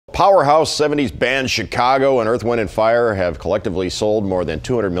powerhouse 70s band Chicago and Earth, Wind & Fire have collectively sold more than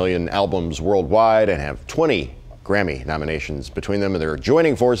 200 million albums worldwide and have 20 Grammy nominations between them, and they're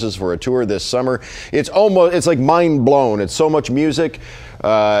joining forces for a tour this summer. It's like mind blown. It's so much music.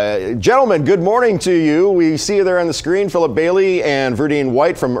 Gentlemen, good morning to you. We see you there on the screen, Philip Bailey and Verdine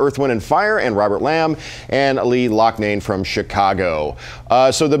White from Earth, Wind & Fire, and Robert Lamb and Lee Loughnane from Chicago.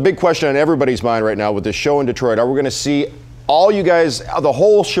 So the big question on everybody's mind right now with this show in Detroit, are we going to see all you guys, the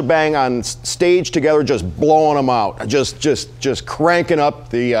whole shebang on stage together, just blowing them out, just cranking up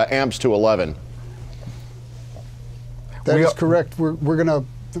the amps to 11? That is correct. We're going to,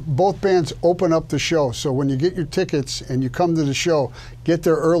 both bands open up the show. So when you get your tickets and you come to the show, get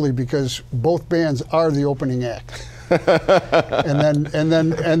there early because both bands are the opening act.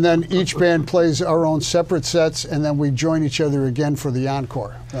 and then each band plays our own separate sets, and then we join each other again for the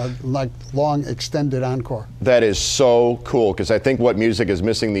encore, like long extended encore. That is so cool, because I think what music is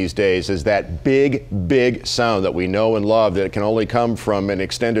missing these days is that big sound that we know and love, that can only come from an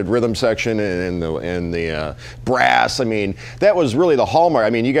extended rhythm section and the brass. I mean, that was really the hallmark. I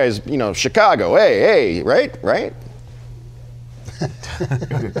mean, you guys, you know, Chicago, hey, right?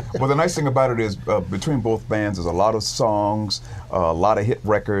 Well, the nice thing about it is between both bands, there's a lot of songs, a lot of hit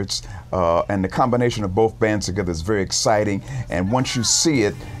records, and the combination of both bands together is very exciting. And once you see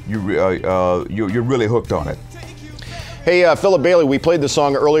it, you're really hooked on it. Hey, Philip Bailey, we played the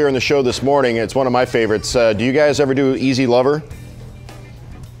song earlier in the show this morning. It's one of my favorites. Do you guys ever do Easy Lover?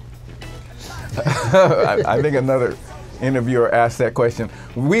 I think another interviewer asked that question.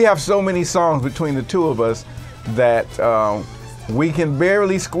 We have so many songs between the two of us that we can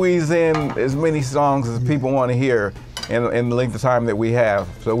barely squeeze in as many songs as people want to hear in the length of time that we have,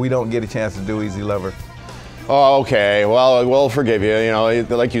 so we don't get a chance to do Easy Lover. Oh, okay. Well, we'll forgive you. You know,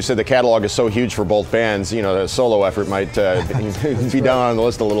 like you said, the catalog is so huge for both bands. You know, the solo effort might be down on the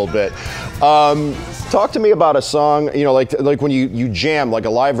list a little bit. Talk to me about a song. You know, like when you jam, like a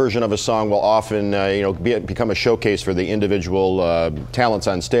live version of a song will often become a showcase for the individual talents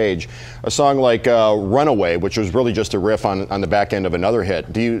on stage. A song like "Runaway," which was really just a riff on the back end of another hit.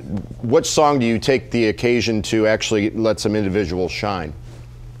 Which song do you take the occasion to actually let some individuals shine?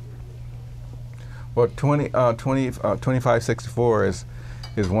 Well, 2564 is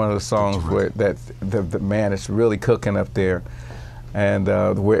one of the songs where the man is really cooking up there, and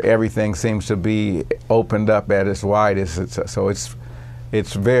where everything seems to be opened up at its widest. So it's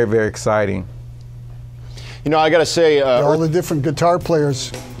very, very exciting. You know, I got to say, all the different guitar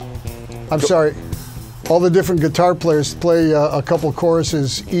players. I'm sorry. All the different guitar players play a couple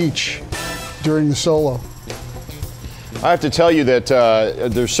choruses each during the solo. I have to tell you that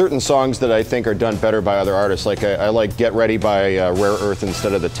there's certain songs that I think are done better by other artists. Like I like "Get Ready" by Rare Earth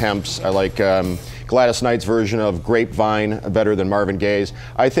instead of the Temps. I like Gladys Knight's version of "Grapevine" better than Marvin Gaye's.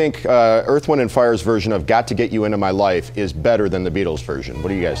 I think Earth, Wind & Fire's version of "Got to Get You Into My Life" is better than the Beatles' version. What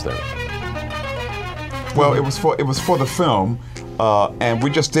do you guys think? Well, it was for the film, and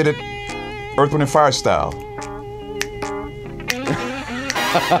we just did it Earth, Wind & Fire style.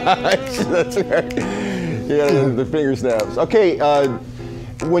 That's right. Yeah, the finger snaps. Okay,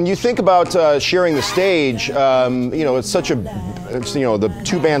 when you think about sharing the stage, you know, it's the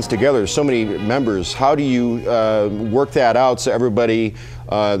two bands together, there's so many members. How do you work that out so everybody,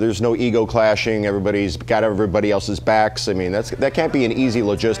 there's no ego clashing, everybody's got everybody else's backs? I mean, that can't be an easy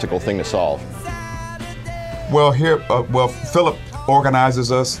logistical thing to solve. Well, Philip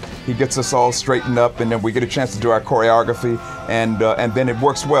organizes us. He gets us all straightened up, and then we get a chance to do our choreography, and then it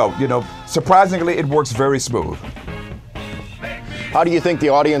works well. You know, surprisingly, it works very smooth. How do you think the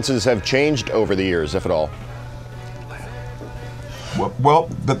audiences have changed over the years, if at all? Well,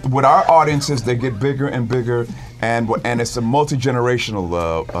 with our audiences, they get bigger and bigger, and it's a multi-generational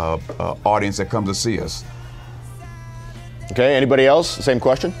audience that comes to see us. Okay, anybody else? Same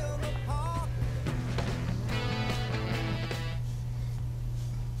question?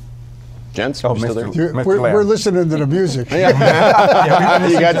 Gents, still there? We're listening to the music. You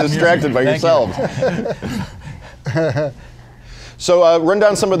got distracted by yourselves. So run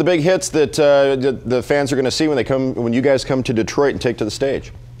down some of the big hits that the fans are going to see when you guys come to Detroit and take to the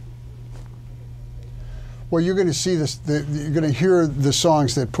stage. Well, you're going to see this. You're going to hear the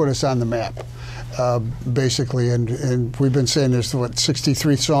songs that put us on the map, basically. And we've been saying there's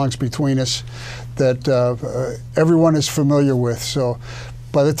 63 songs between us that everyone is familiar with. So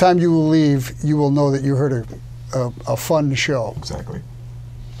by the time you leave, you will know that you heard a fun show. Exactly.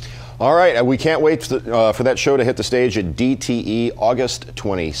 All right, we can't wait for that show to hit the stage at DTE August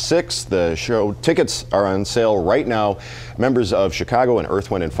 26th. The show tickets are on sale right now. Members of Chicago and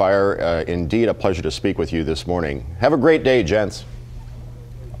Earth, Wind & Fire, indeed a pleasure to speak with you this morning. Have a great day, gents.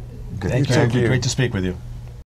 Okay. Thank you. Thank you. Great to speak with you.